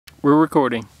We're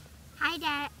recording. Hi,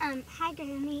 Dad. Hi,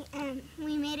 Granny.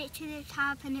 We made it to the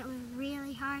top, and it was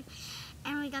really hard,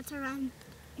 and we got to run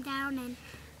down. And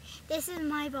this is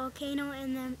my volcano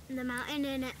in the mountain,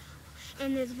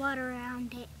 and there's water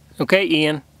around it. Okay,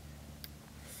 Ian.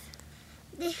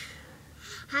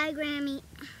 Hi, Grammy.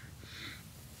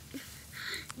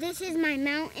 This is my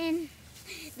mountain.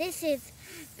 This is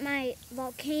my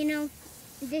volcano.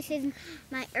 This is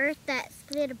my earth that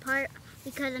split apart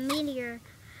because a meteor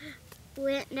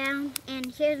went down.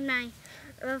 And here's my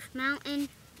rough mountain.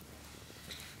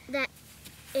 That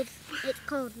it's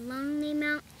called Lonely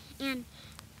Mountain,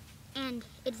 and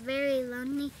it's very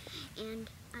lonely. And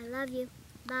I love you.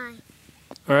 Bye.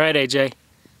 All right, AJ.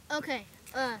 Okay.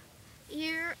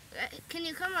 Here, can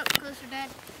you come up closer, Dad?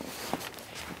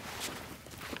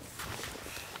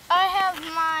 I have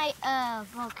my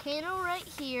volcano right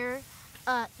here.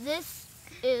 This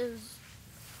is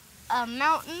a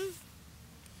mountain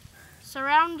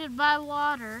surrounded by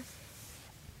water,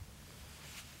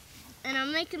 and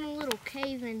I'm making a little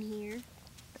cave in here.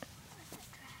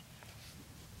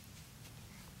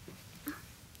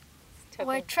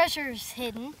 Where treasure is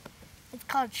hidden. It's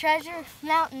called Treasure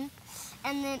Mountain,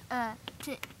 and then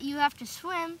you have to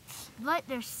swim, but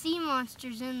there's sea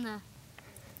monsters in the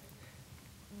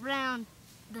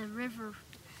river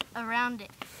around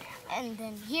it. And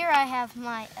then here I have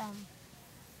my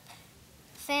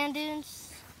sand dunes.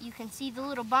 You can see the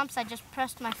little bumps. I just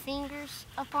pressed my fingers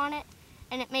up on it,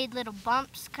 and it made little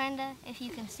bumps, kinda, if you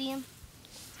can see them.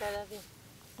 I love you.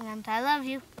 And I love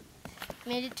you.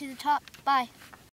 Made it to the top. Bye.